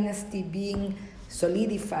dynasty being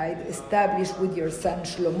solidified, established with your son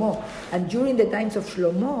Shlomo. And during the times of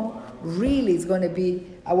Shlomo, really it's going to be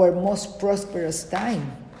our most prosperous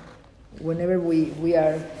time, whenever we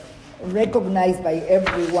are recognized by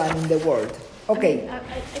everyone in the world. Okay.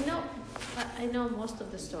 I know most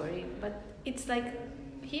of the story, but it's like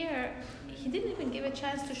here, he didn't even give a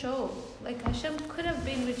chance to Shaul. Like Hashem could have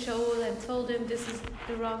been with Shaul and told him this is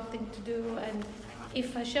the wrong thing to do, and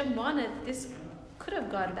if Hashem wanted, this could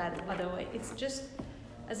have gone that other way. It's just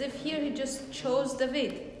as if here he just chose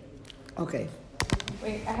David. Okay.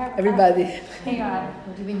 Wait, I have everybody. Hang on.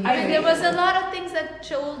 What do you mean? There was a lot of things that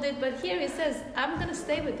Shaul did, but here he says, I'm going to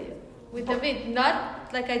stay with you. With David,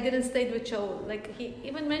 not like I didn't stay with Shaul. Like he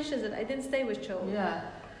even mentions it, I didn't stay with Shaul. Yeah.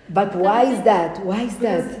 But why is that? Why is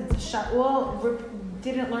Because that? Shaul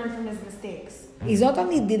didn't learn from his mistakes. He not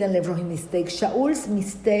only didn't learn from his mistakes, Shaul's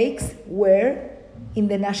mistakes were in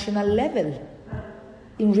the national level,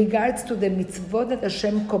 in regards to the mitzvot that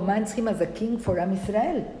Hashem commands him as a king for Am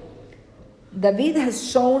Israel. David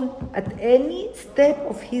has shown at any step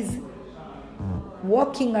of his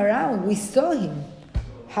walking around, we saw him,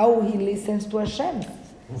 how he listens to Hashem.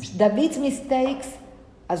 David's mistakes,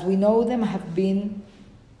 as we know them, have been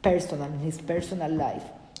personal, in his personal life.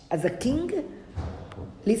 As a king,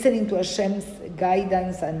 listening to Hashem's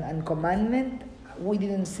guidance and commandment, we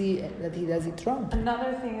didn't see that he does it wrong.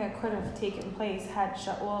 Another thing that could have taken place had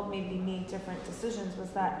Shaul maybe made different decisions was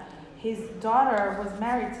that his daughter was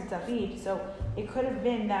married to David, so it could have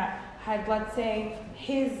been that had, let's say,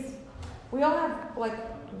 we all have like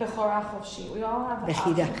Bechorah Chofshi. We all have the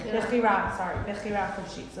option. Bechira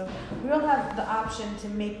Chofshi. So we all have the option to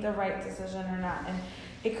make the right decision or not. And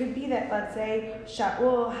it could be that, let's say,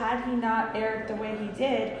 Shaul, had he not erred the way he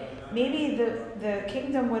did, maybe the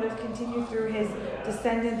kingdom would have continued through his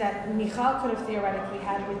descendant that Michal could have theoretically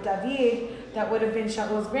had with David, that would have been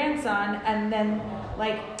Shaul's grandson, and then,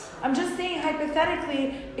 like, I'm just saying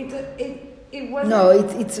hypothetically, it wasn't. No,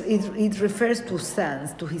 it refers to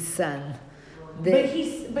sons, to his son.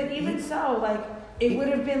 But even so, like, it would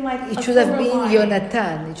have been like it should have been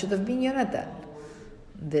Yonatan. It should have been Yonatan.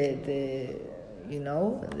 The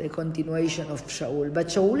continuation of Shaul. But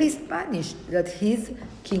Shaul is punished that his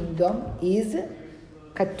kingdom is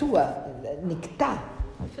katua, nikta.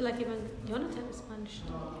 I feel like even Jonathan is punished.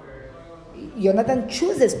 Jonathan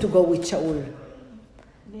chooses to go with Shaul.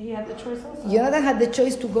 He had the choice also. Jonathan had the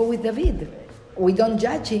choice to go with David. We don't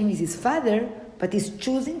judge him, he's his father, but he's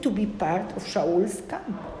choosing to be part of Shaul's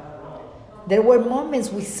camp. There were moments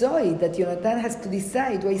we saw it that Jonathan has to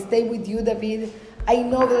decide, do I stay with you, David? I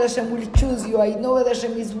know that Hashem will choose you. I know that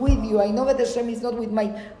Hashem is with you. I know that Hashem is not with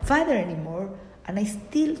my father anymore. And I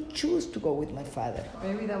still choose to go with my father.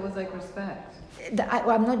 Maybe that was like respect.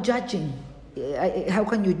 I'm not judging. How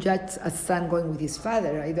can you judge a son going with his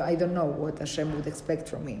father? I don't know what Hashem would expect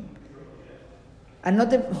from him.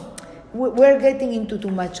 We're getting into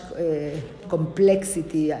too much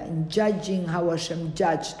complexity in judging how Hashem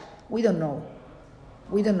judged. We don't know.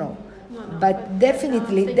 No, but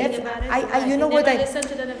definitely,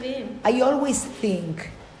 I always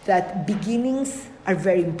think that beginnings are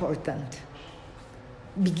very important.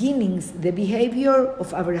 Beginnings, the behavior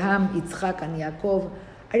of Abraham, Yitzchak, and Yaakov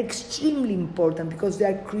are extremely important because they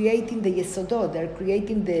are creating the yesodot, they are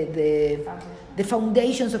creating the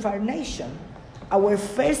foundations of our nation. Our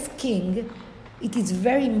first king, it is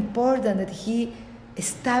very important that he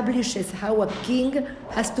establishes how a king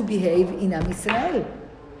has to behave in Am Yisrael.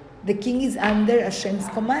 The king is under Hashem's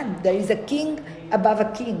command. There is a king above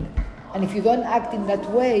a king. And if you don't act in that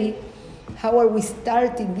way, how are we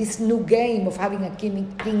starting this new game of having a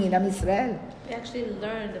king in Am Yisrael? We actually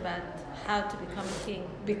learned about how to become a king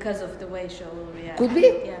because of the way Shaul reacted. Could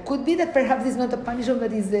be. Yeah. Could be that perhaps it's not a punishment,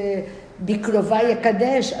 but is a Bikrovaya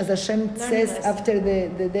Kadesh, as Hashem says after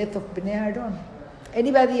the death of Bnei Aaron.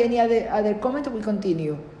 Anybody, any other comment, or we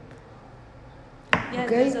continue? Yeah,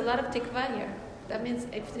 Okay? there's a lot of tikva here. That means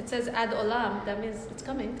if it says Ad Olam, that means it's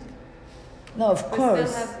coming. No, of We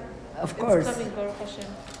course. still have, Of course. It's coming, Baruch Hashem.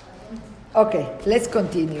 Okay, let's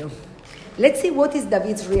continue. Let's see what is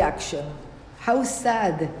David's reaction. How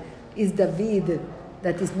sad is David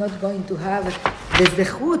that is not going to have the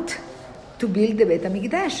zechut to build the Beit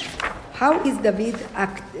HaMikdash? How is David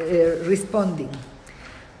responding?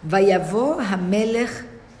 Vayavo hamelech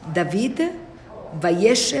David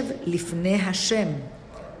vayeshev lifnei Hashem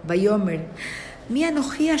vayomer mi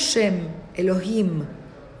anochi Hashem Elohim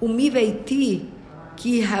umi veiti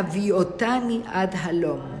ki haviotani ad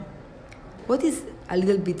halom. What is a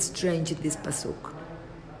little bit strange in this pasuk?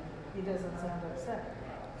 He doesn't sound upset.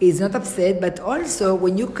 He's not upset, but also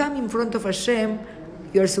when you come in front of Hashem,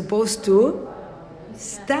 you're supposed to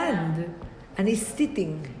stand, and he's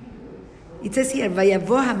sitting. It says here,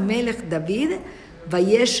 "Vayavo hamelech David,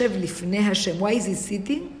 vayeshev lifnei Hashem." Why is he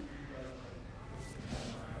sitting?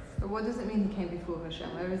 But what does it mean he came before Hashem?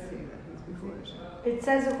 Where is he that he's before Hashem? It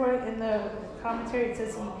says, according in the commentary, it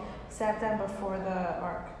says he sat down before the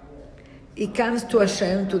ark. He comes to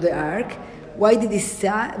Hashem, to the ark. Why did he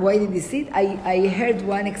sit? I heard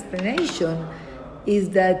one explanation is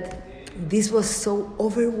that this was so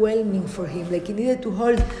overwhelming for him. Like he needed to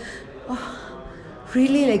hold,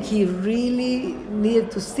 he really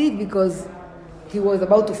needed to sit because he was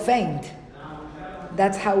about to faint.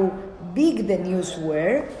 That's how big the news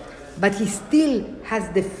were. But he still has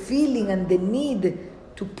the feeling and the need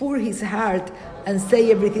to pour his heart and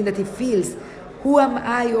say everything that he feels. Who am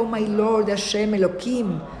I, O my Lord Hashem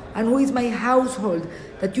Elokim, and who is my household,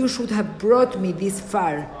 that you should have brought me this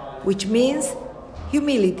far? Which means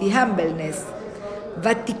humility, humbleness.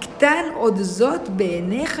 ותקטן עוד זאת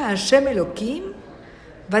בעיניך השם אלוקים,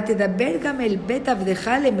 ותדבר גם אל בית עבדך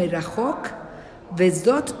למרחוק,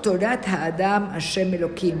 וזאת תורת האדם השם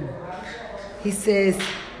אלוקים. He says,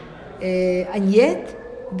 and yet,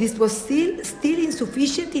 this was still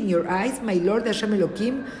insufficient in your eyes, my Lord Hashem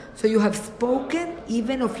Elokim, so you have spoken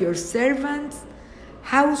even of your servants'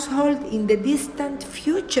 household in the distant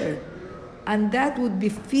future, and that would be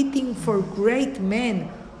fitting for great men,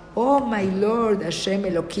 oh my Lord Hashem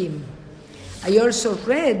Elokim. I also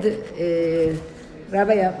read,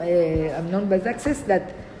 Rabbi Amnon Bazak says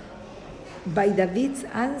that by David's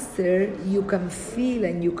answer, you can feel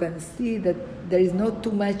and you can see that there is not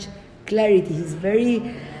too much clarity. He's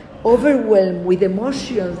very overwhelmed with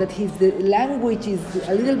emotions, that his language is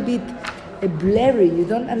a little bit blurry. You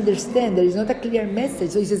don't understand. There is not a clear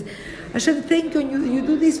message. So he says, Hashem, thank you. You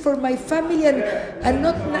do this for my family and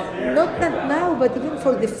not now, but even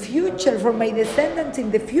for the future, for my descendants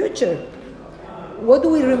in the future. What do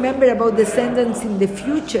we remember about descendants in the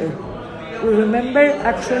future? We remember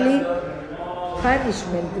actually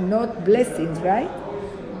punishment, not blessings, right?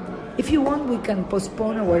 If you want, we can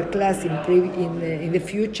postpone our class in the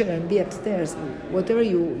future and be upstairs, whatever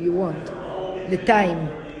you want. The time,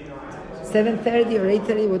 7:30 or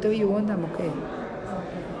 8:30, whatever you want, I'm okay.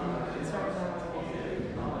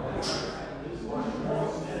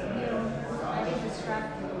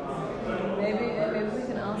 Maybe we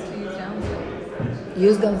can ask to use downstairs.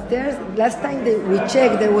 Use downstairs? Last time we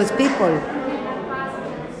checked, there was people.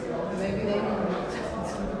 Maybe they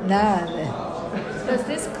don't. Nah. Does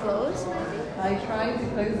this close, maybe? I tried to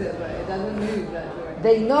close it, but it doesn't move that door.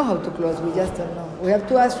 They know how to close, we just don't know. We have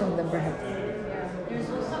to ask from them, perhaps. There's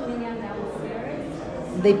also minyan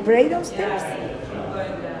downstairs. They pray downstairs?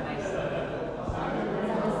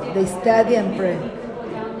 They study and pray. You can go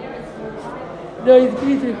down there, it's more No, it's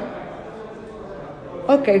easy.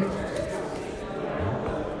 Okay.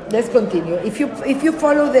 Let's continue. If you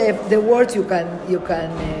follow the words, you can.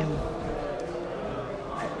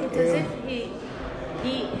 It's as if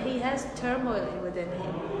he has turmoil within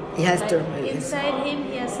him. He has Like, turmoil. inside him,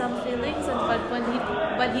 he has some feelings,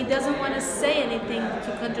 but he doesn't want to say anything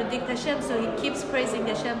to contradict Hashem, so he keeps praising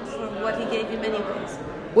Hashem for what He gave him anyways.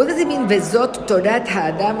 What does it mean? וזאת תורת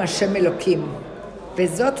האדם השם אלוקים.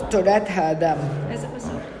 וזאת תורת האדם. As it was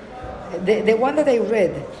the one that I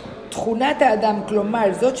read, תכונת האדם,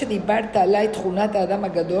 כלומר, זאת שדיברת עליי, תכונת האדם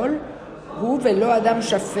הגדול, הוא ולא אדם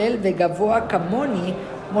שפל וגבוה כמוני,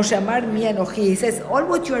 כמו שאמר מי אנוכי. He says, all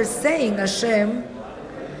what you are saying, Hashem,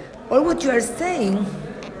 all what you are saying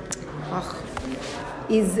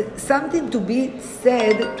is something to be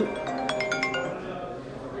said to...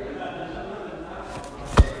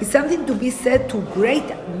 It's something to be said to great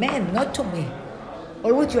men, not to me.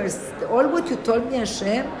 All what you told me,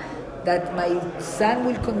 Hashem, that my son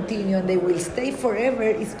will continue and they will stay forever,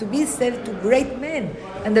 is to be said to great men.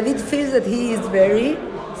 And David feels that he is very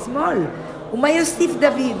small. ומה יוסיף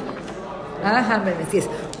דוד? yes.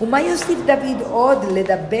 ומה יוסיף דוד עוד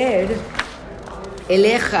לדבר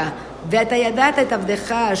אליך, ואתה ידעת את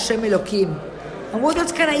עבדך, השם אלוקים. And what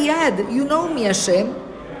else can I add? You know me, Hashem.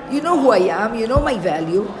 You know who I am, you know my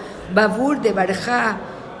value. בעבור דברך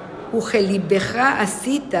וכליבך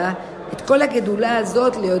עשית את כל הגדולה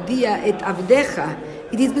הזאת להודיע את עבדך.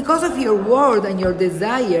 It is because of your word and your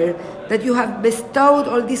desire that you have bestowed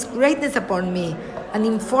all this greatness upon me and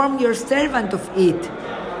informed your servant of it.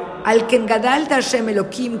 על כן גדלת השם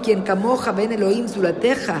אלוקים כי אין כמוך ואין אלוהים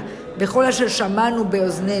זולתך בכל אשר שמענו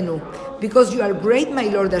באוזנינו. Because you are great, my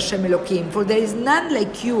Lord Hashem Elokim, for there is none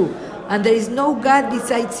like you, and there is no God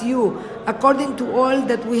besides you, according to all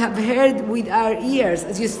that we have heard with our ears.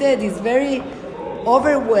 As you said, it's very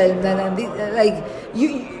overwhelmed, and like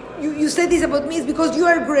you said this about me. It's because you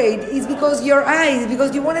are great. It's because your eyes.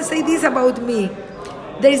 Because you want to say this about me.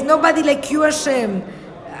 There is nobody like you, Hashem.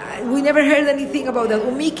 We never heard anything about that.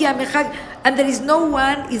 Umiki amechak, and there is no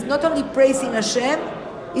one. Is not only praising Hashem,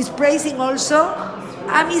 is praising also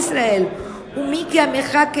Am Israel. Umiki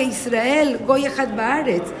amechak Israel goy echad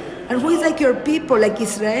baaretz. And who is like your people, like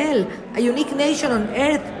Israel, a unique nation on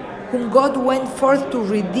earth, whom God went forth to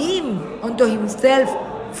redeem unto himself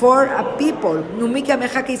for a people. Numika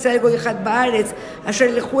amechak Israel goy echad baaretz, asher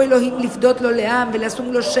lechu Elohim לפדות לו לעם,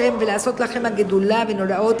 ולשום לו שם, ולעשות לכם הגדולה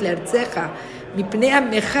ונוראות לארצך, מפני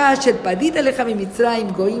עמך אשר פדית לך ממצרים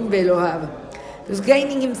גויים ואלוהיו. Thus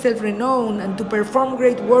gaining himself renown and to perform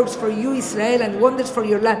great works for you, Israel, and wonders for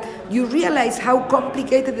your land. You realize how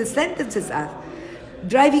complicated the sentences are.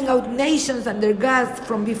 Driving out nations and their gods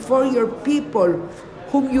from before your people,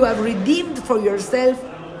 whom you have redeemed for yourself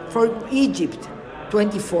from Egypt.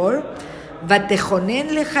 24. ותכונן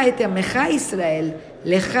לך את עמך ישראל,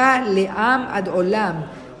 לך לעם עד עולם,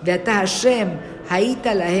 ואתה השם היית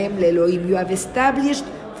להם לאלוהים. You have established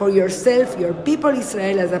for yourself your people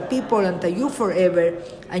Israel as a people unto you forever,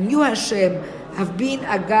 and you Hashem have been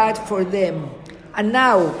a God for them. And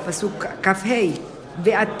now, פסוק כ"ה,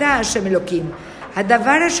 ואתה השם אלוקים,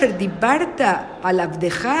 הדבר אשר דיברת על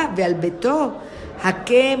עבדך ועל ביתו,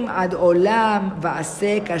 הקם עד עולם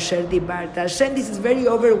ועשה כאשר דיברת. Hashem, this is very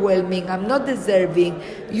overwhelming. I'm not deserving.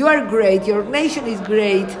 You are great. Your nation is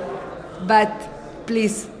great. But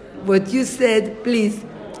please, what you said, please,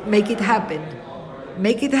 make it happen.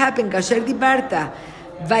 Make it happen. כאשר דיברת.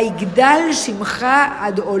 ויגדל שמך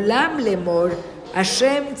עד עולם לאמור,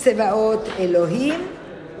 השם צבאות אלוהים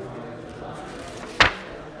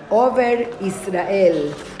over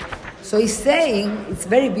Israel. So he's saying, it's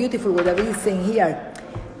very beautiful what David is saying here.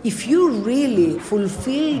 If you really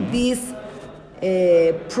fulfill this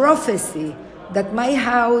prophecy that my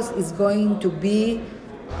house is going to be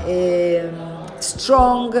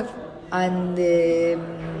strong and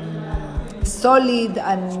solid,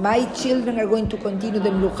 and my children are going to continue the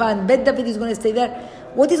Mlucha, and Bet David is going to stay there,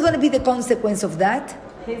 what is going to be the consequence of that?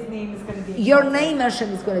 His name is going to be... Your name, Hashem,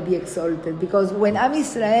 is going to be exalted. Because when Am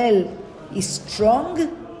Israel is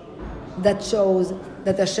strong, that shows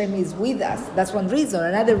that Hashem is with us. That's one reason.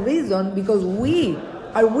 Another reason, because we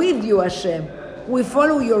are with you, Hashem. We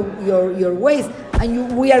follow your ways.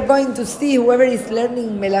 And we are going to see, whoever is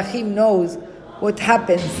learning Melachim knows what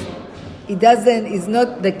happens. It's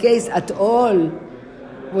not the case at all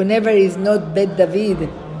whenever it's not Bet David,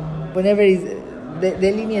 whenever the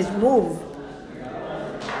lineage moves.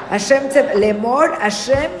 Hashem lemor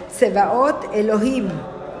Hashem tzevaot Elohim.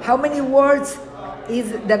 How many words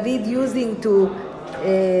is David using to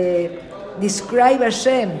describe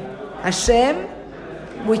Hashem? Hashem,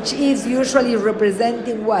 which is usually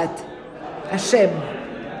representing what? Hashem.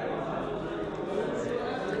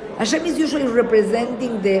 Hashem is usually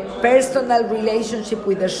representing the personal relationship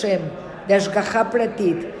with Hashem, the Hashgacha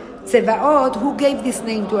Pratit. Tzevaot, who gave this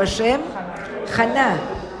name to Hashem? Chana.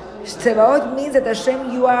 Tzevaot means that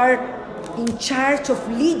Hashem, you are in charge of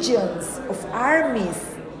legions, of armies.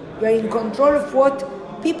 You are in control of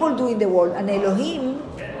what people do in the world. And Elohim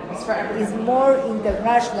is more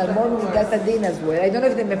international, more Midat Adin as well. I don't know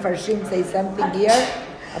if the Mefarshim say something here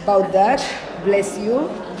about that. Bless you.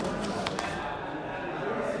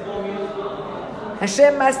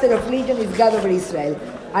 Hashem, Master of Legion, is God over Israel.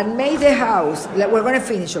 And may the house, we're going to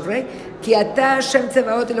finish, all right? כי אתה השם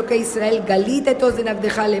צבאות אלוקי ישראל, גלית את אוזן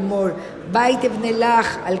עבדך לאמור, בית אבנה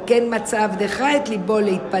לך, על כן מצא עבדך את ליבו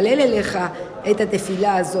להתפלל אליך את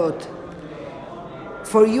התפילה הזאת.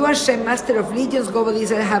 For you, Hashem, Master of Legions, God of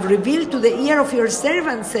Israel, have revealed to the ear of your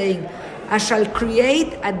servant, saying, I shall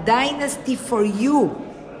create a dynasty for you.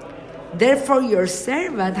 Therefore, your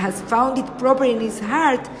servant has found it proper in his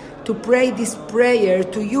heart to pray this prayer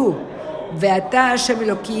to you. ואתה השם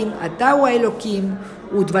אלוקים, אתה הוא האלוקים,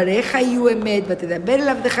 ודבריך יהיו אמת, ותדבר אל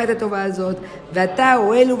עבדך את הטובה הזאת, ואתה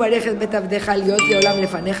אוהל וברך את בית עבדך להיות לעולם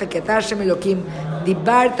לפניך, כי אתה השם אלוקים,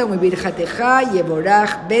 דיברת ומברכתך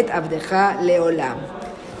יבורך בית עבדך לעולם.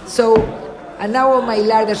 So, and now, O my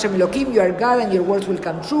Lord Hashem Elohim, you are God, and your words will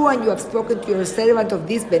come true, and you have spoken to your servant of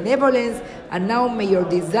this benevolence, and now may your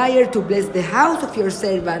desire to bless the house of your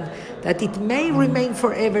servant, that it may remain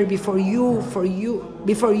forever before you,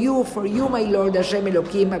 my Lord Hashem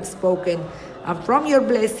Elohim, have spoken, and from your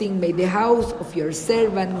blessing may the house of your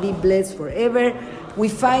servant be blessed forever. We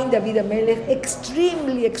find David HaMelech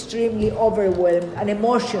extremely overwhelmed and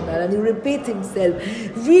emotional, and he repeats himself,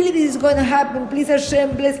 really this is going to happen, please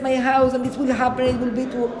Hashem, bless my house, and this will happen, it will be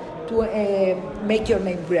to make your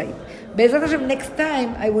name great. Be'ezrat Hashem, next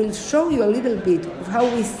time I will show you a little bit of how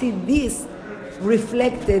we see this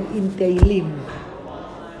reflected in Tehillim.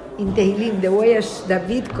 In Tehillim, the way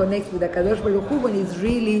David connects with HaKadosh Baruch Hu when he's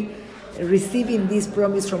really receiving this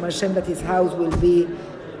promise from Hashem that his house will be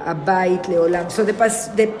a bait leolam. So the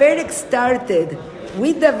perek started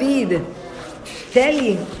with David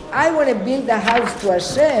telling, I want to build a house to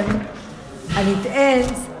Hashem, and it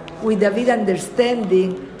ends with David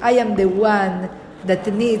understanding, I am the one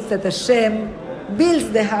that needs that Hashem builds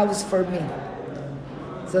the house for me.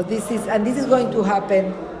 So this is going to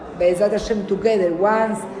happen Be'ezrat Hashem together.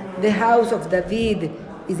 Once the house of David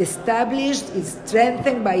is established, is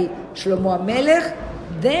strengthened by Shlomo HaMelech,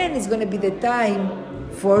 then it's going to be the time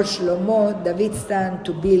for Shlomo, David's son,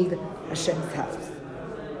 to build Hashem's house.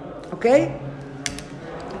 Okay?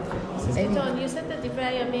 Sister, you said that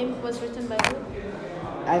Divrei Hayamim was written by who?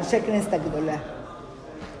 אנשי כנסת הגדולה.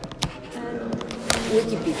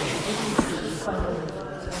 ויקיפידיה.